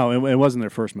 Okay. No, it wasn't their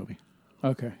first movie.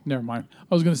 Okay, never mind.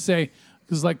 I was going to say,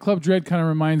 because like Club Dread kind of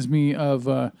reminds me of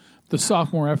the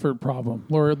sophomore effort problem,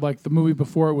 where like the movie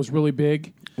before it was really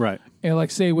big. Right. And like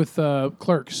say with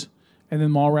Clerks, and then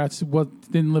Mallrats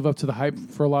didn't live up to the hype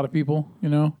for a lot of people, you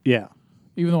know? Yeah.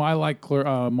 Even though I like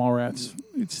Mallrats,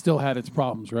 it still had its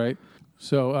problems, right?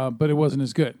 So, but it wasn't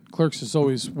as good. Clerks is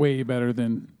always way better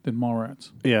than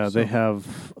Mallrats. Yeah, so. They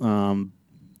have, let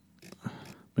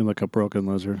me look up Broken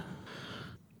Lizard.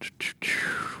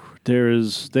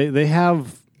 They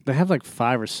have like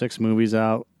 5 or 6 movies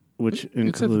out, which includes...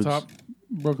 It's at the top.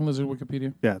 Broken Lizard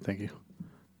Wikipedia. Yeah, thank you.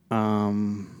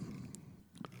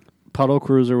 Puddle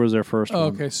Cruiser was their first one.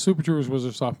 Okay. Super Troopers was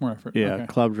their sophomore effort. Yeah, okay.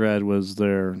 Club Dread was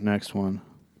their next one.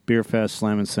 Beer Fest,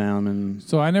 Slam and Salmon.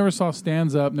 So I never saw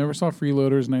Stands Up, never saw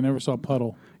Freeloaders, and I never saw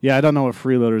Puddle. Yeah, I don't know what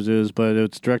Freeloaders is, but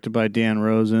it's directed by Dan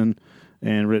Rosen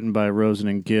and written by Rosen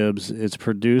and Gibbs. It's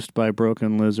produced by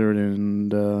Broken Lizard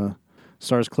and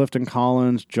stars Clifton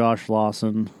Collins, Josh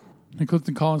Lawson. And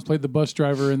Clifton Collins played the bus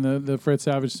driver in the Fred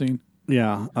Savage scene.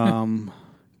 Yeah.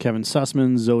 Kevin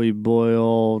Sussman, Zoe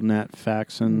Boyle, Nat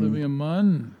Faxon, Olivia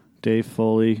Munn, Dave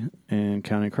Foley, and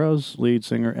Counting Crows lead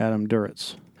singer Adam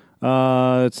Duritz.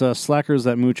 It's slackers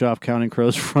that mooch off Counting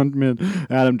Crows frontman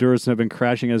Adam Duritz have been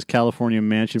crashing his California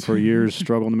mansion for years,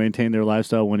 struggling to maintain their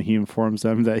lifestyle when he informs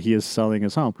them that he is selling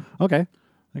his home. Okay,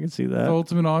 I can see that. The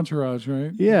ultimate entourage,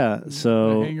 right? Yeah,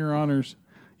 so... The hanger honors.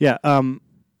 Yeah,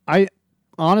 I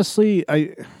honestly...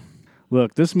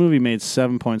 Look, this movie made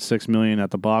 $7.6 million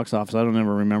at the box office. I don't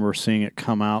ever remember seeing it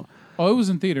come out. Oh, it was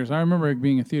in theaters. I remember it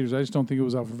being in theaters. I just don't think it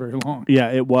was out for very long. Yeah,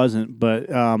 it wasn't. But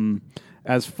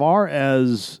as far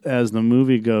as the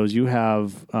movie goes, you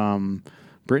have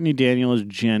Brittany Daniels,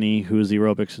 Jenny, who is the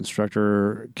aerobics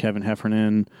instructor, Kevin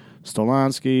Heffernan,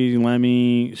 Stolansky,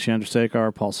 Lemmy,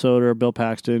 Chandrasekhar, Paul Soder, Bill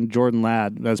Paxton, Jordan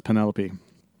Ladd as Penelope.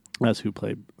 That's who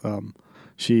played.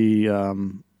 She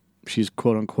she's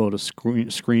quote unquote a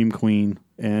scream queen,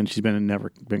 and she's been in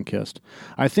Never Been Kissed.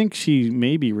 I think she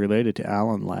may be related to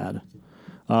Alan Ladd.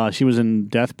 She was in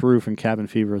Death Proof and Cabin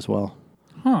Fever as well.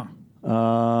 Huh.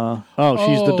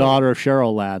 She's the daughter of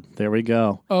Cheryl Ladd. There we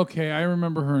go. Okay, I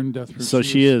remember her in Death Proof. So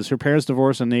she is. Her parents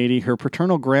divorced in 1980. Her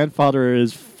paternal grandfather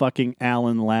is fucking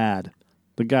Alan Ladd,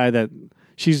 the guy that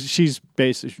she's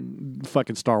basically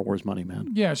fucking Star Wars money,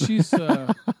 man. Yeah, she's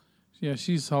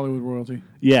she's Hollywood royalty.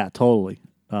 Yeah, totally.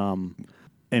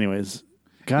 Anyways,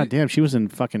 god damn, she was in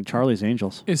fucking Charlie's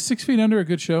Angels. Is 6 Feet Under a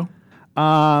good show?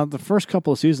 The first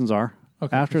couple of seasons are.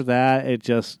 Okay. After that, it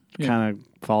just kind of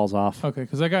falls off. Okay,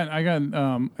 because I got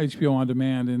HBO on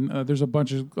demand, and there's a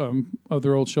bunch of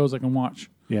other old shows I can watch.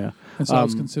 Yeah, and so I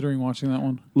was considering watching that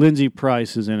one. Lindsay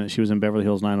Price is in it. She was in Beverly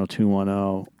Hills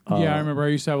 90210. Yeah, I remember. I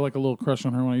used to have like a little crush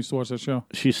on her when I used to watch that show.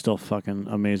 She's still fucking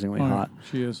amazingly hot.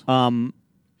 She is.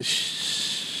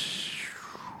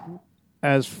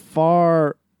 As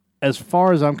far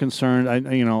as I'm concerned,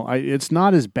 it's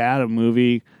not as bad a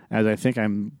movie as I think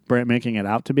I'm making it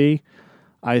out to be.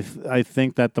 I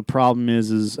think that the problem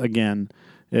is again,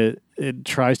 it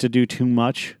tries to do too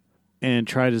much and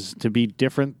tries to be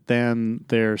different than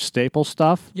their staple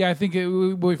stuff. Yeah, I think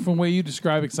from the way you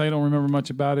describe it, because I don't remember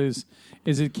much about it,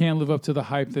 is it can't live up to the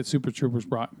hype that Super Troopers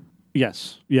brought.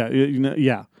 Yes. Yeah.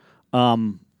 Yeah.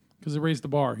 Because it raised the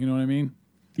bar. You know what I mean?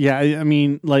 Yeah. I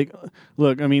mean, like,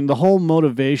 look. I mean, the whole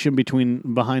motivation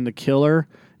behind the killer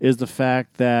is the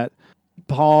fact that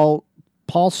Paul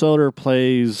Soter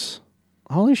plays.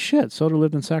 Holy shit! Soter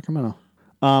lived in Sacramento.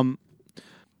 Paul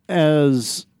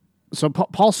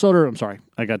Soter. I'm sorry,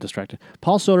 I got distracted.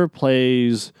 Paul Soter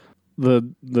plays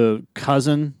the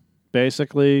cousin,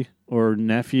 basically, or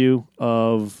nephew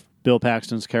of Bill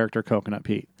Paxton's character, Coconut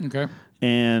Pete. Okay.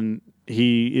 And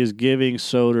he is giving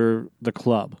Soter the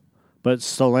club, but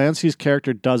Stolansky's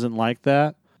character doesn't like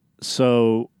that,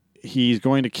 so he's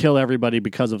going to kill everybody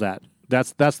because of that.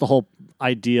 That's the whole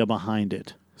idea behind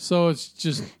it. So it's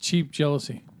just cheap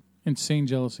jealousy, insane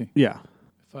jealousy. Yeah.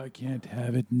 If I can't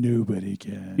have it, nobody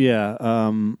can. Yeah.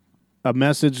 A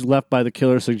message left by the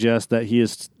killer suggests that he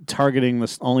is targeting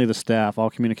only the staff. All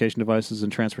communication devices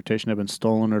and transportation have been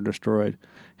stolen or destroyed.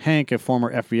 Hank, a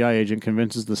former FBI agent,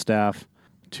 convinces the staff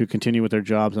to continue with their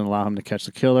jobs and allow him to catch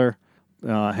the killer.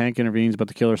 Hank intervenes, but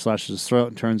the killer slashes his throat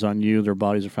and turns on you. Their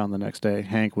bodies are found the next day.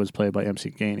 Hank was played by MC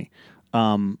Gainey.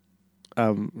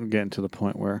 Getting to the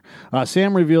point where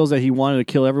Sam reveals that he wanted to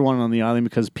kill everyone on the island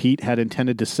because Pete had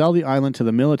intended to sell the island to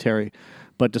the military,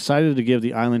 but decided to give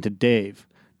the island to Dave.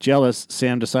 Jealous,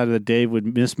 Sam decided that Dave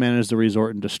would mismanage the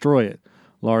resort and destroy it.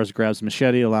 Lars grabs a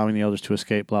machete, allowing the others to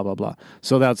escape. Blah blah blah.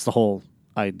 So that's the whole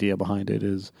idea behind it.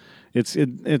 It's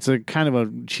a kind of a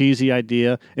cheesy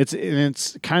idea. It's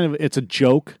a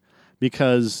joke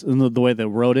because the way they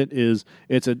wrote it is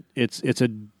it's a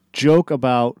joke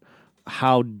about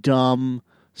how dumb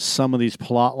some of these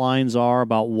plot lines are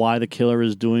about why the killer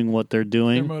is doing what they're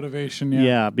doing. Their motivation, yeah.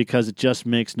 Yeah, because it just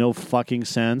makes no fucking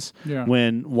sense. Yeah.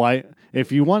 Why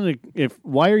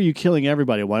are you killing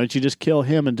everybody? Why don't you just kill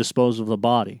him and dispose of the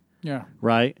body? Yeah.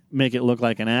 Right? Make it look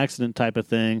like an accident type of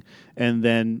thing, and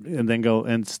then go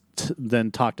and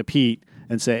then talk to Pete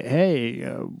and say, "Hey,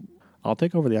 I'll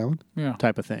take over the island." Yeah.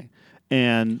 Type of thing.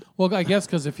 And well, I guess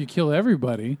because if you kill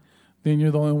everybody, then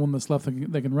you're the only one that's left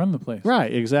that can run the place.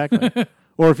 Right, exactly.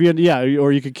 Or if you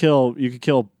could kill,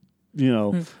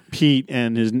 Pete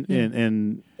and his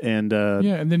and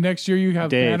then next year you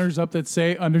have Dave. banners up that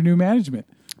say under new management.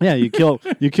 Yeah, you kill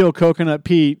Coconut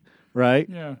Pete, right?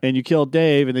 Yeah. And you kill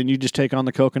Dave, and then you just take on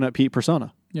the Coconut Pete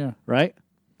persona. Yeah. Right?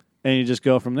 And you just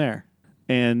go from there.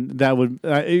 And that would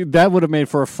have made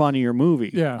for a funnier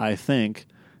movie. Yeah. I think,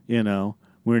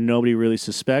 where nobody really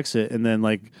suspects it, and then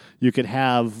like you could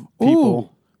have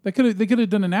people. They could have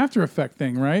done an After Effect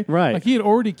thing, right? Right. Like he had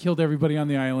already killed everybody on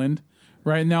the island,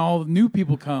 right? And now all the new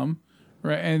people come,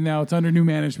 right? And now it's under new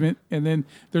management, and then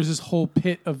there's this whole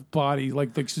pit of body,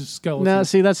 like just skeletons. No,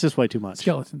 see, that's just way too much.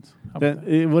 Skeletons.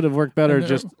 It would have worked better.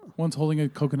 Just one's holding a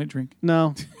coconut drink.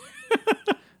 No.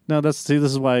 No, this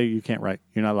is why you can't write.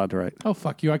 You're not allowed to write. Oh,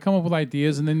 fuck you. I come up with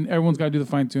ideas, and then everyone's got to do the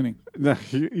fine-tuning. No,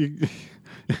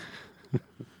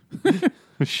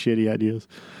 shitty ideas.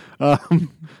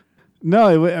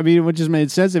 No, it would just made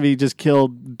sense if he just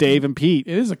killed Dave and Pete.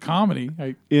 It is a comedy.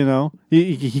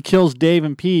 He kills Dave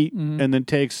and Pete and then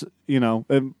takes,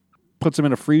 and puts him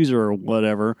in a freezer or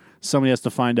whatever. Somebody has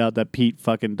to find out that Pete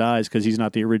fucking dies because he's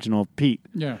not the original Pete.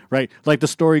 Yeah. Right? Like the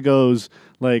story goes,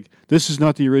 like, this is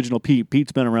not the original Pete.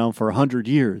 Pete's been around for 100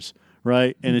 years,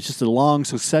 right? And it's just a long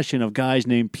succession of guys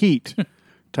named Pete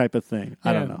type of thing.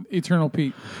 I don't know. Eternal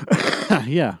Pete.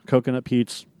 Yeah. Coconut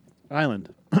Pete's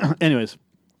Island. Anyways.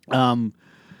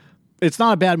 It's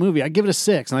not a bad movie. I give it a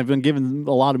 6, and I've been giving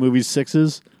a lot of movies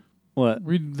 6s. What?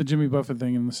 Read the Jimmy Buffett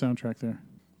thing in the soundtrack there.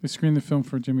 They screened the film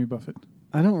for Jimmy Buffett.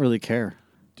 I don't really care.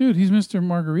 Dude, he's Mr.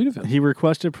 Margaritaville. He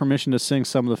requested permission to sing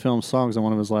some of the film's songs on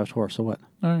one of his live tours. So what?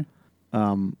 All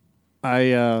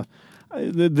right.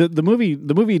 The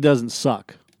movie doesn't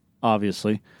suck.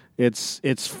 Obviously,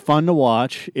 it's fun to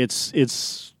watch. It's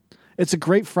a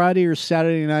great Friday or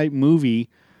Saturday night movie.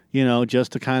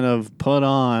 Just to kind of put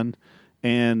on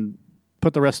and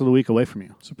put the rest of the week away from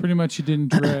you. So pretty much you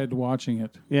didn't dread watching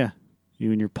it. Yeah,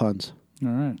 you and your puns. All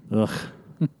right. Ugh.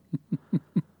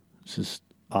 It's just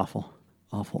awful.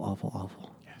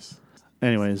 Awful. Yes.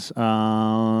 Anyways,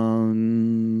 Brittany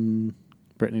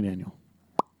Daniel.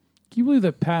 Can you believe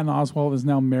that Patton Oswalt is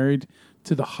now married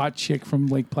to the hot chick from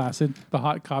Lake Placid, the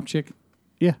hot cop chick?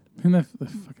 Yeah. Isn't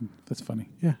that's funny.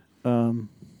 Yeah.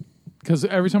 Because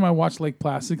every time I watch Lake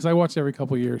Placid, because I watch it every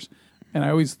couple of years, and I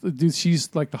always do.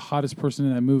 She's like the hottest person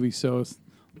in that movie. So it's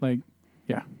like,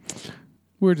 yeah,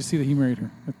 weird to see that he married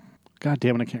her. God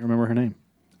damn it, I can't remember her name.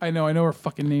 I know her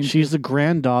fucking name. She's the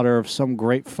granddaughter of some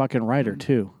great fucking writer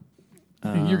too.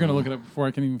 You're gonna look it up before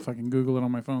I can even fucking Google it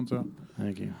on my phone. So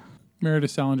thank you,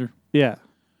 Meredith Salinger. Yeah,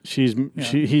 he's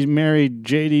married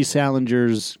J.D.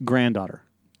 Salinger's granddaughter.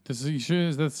 You sure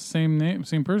is that the same name,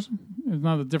 same person? It's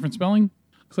not a different spelling.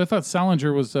 Because I thought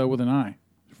Salinger was with an I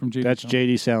from J.D. That's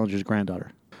J.D. Salinger's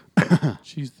granddaughter.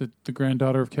 She's the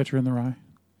granddaughter of Catcher in the Rye.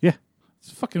 Yeah, it's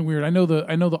fucking weird. I know the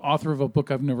author of a book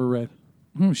I've never read.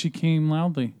 She came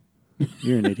loudly.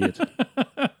 You're an idiot.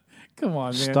 Come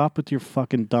on, man. Stop with your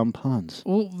fucking dumb puns.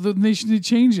 Well, the nation did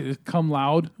change it. Come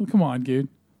loud. Come on, dude.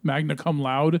 Magna cum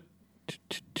laude.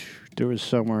 There was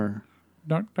somewhere.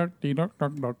 Dark.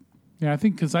 Yeah, I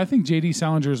think J.D.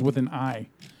 Salinger is with an I.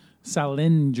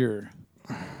 Salinger.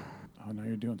 Oh, now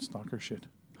you're doing stalker shit.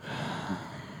 Why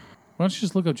don't you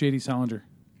just look up J.D. Salinger?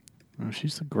 Oh,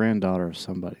 she's the granddaughter of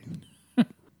somebody. I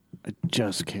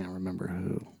just can't remember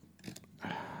who.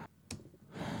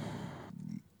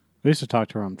 I used to talk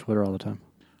to her on Twitter all the time.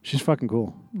 She's fucking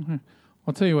cool. Okay.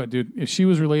 I'll tell you what, dude. If she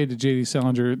was related to J.D.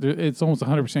 Salinger, it's almost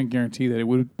 100% guarantee that it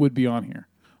would be on here,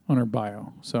 on her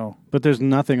bio. So, but there's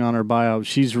nothing on her bio.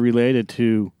 She's related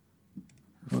to...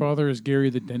 Her father is Gary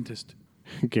the dentist.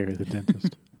 Gary the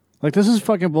dentist. Like, this is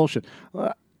fucking bullshit.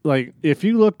 Like, if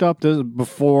you looked up this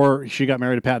before she got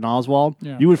married to Patton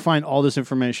Oswalt, you would find all this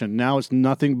information. Now it's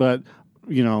nothing but,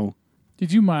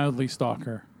 Did you mildly stalk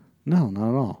her? No, not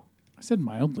at all. I said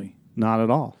mildly. Not at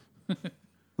all.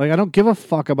 Like, I don't give a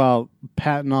fuck about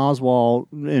Patton Oswalt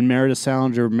and Meredith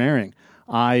Salinger marrying.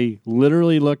 I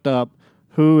literally looked up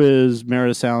who is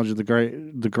Meredith Salinger,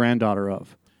 the granddaughter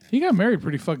of. He got married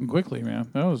pretty fucking quickly, man.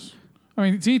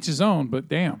 It's each his own, but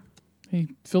damn. He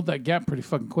filled that gap pretty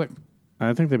fucking quick.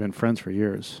 I think they've been friends for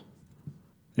years.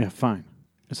 Yeah, fine.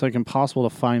 It's like impossible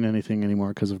to find anything anymore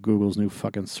because of Google's new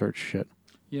fucking search shit.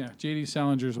 Yeah, J.D.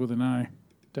 Salinger's with an I.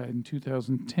 Died in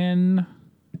 2010.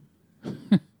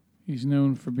 He's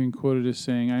known for being quoted as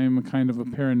saying, "I am a kind of a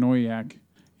paranoiac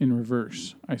in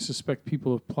reverse. I suspect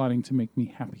people of plotting to make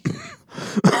me happy."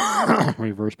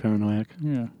 Reverse paranoiac?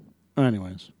 Yeah.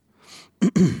 Anyways.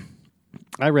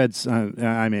 I read...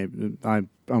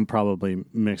 I'm probably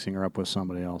mixing her up with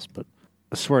somebody else, but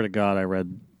I swear to God I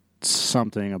read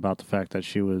something about the fact that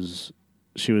she was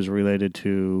related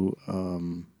to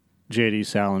J.D.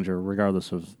 Salinger,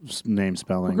 regardless of name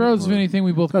spelling. Regardless of anything,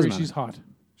 we both agree she's hot.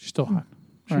 She's still hot.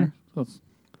 Sure. All right.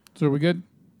 So are we good?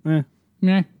 Yeah.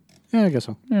 Yeah, I guess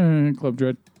so. Club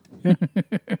Dread. Yeah.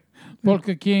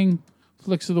 Polka King,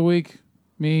 Flicks of the Week,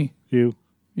 me. You,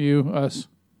 us.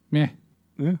 Meh.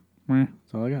 Yeah. Meh.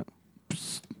 That's all I got.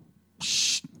 Psst.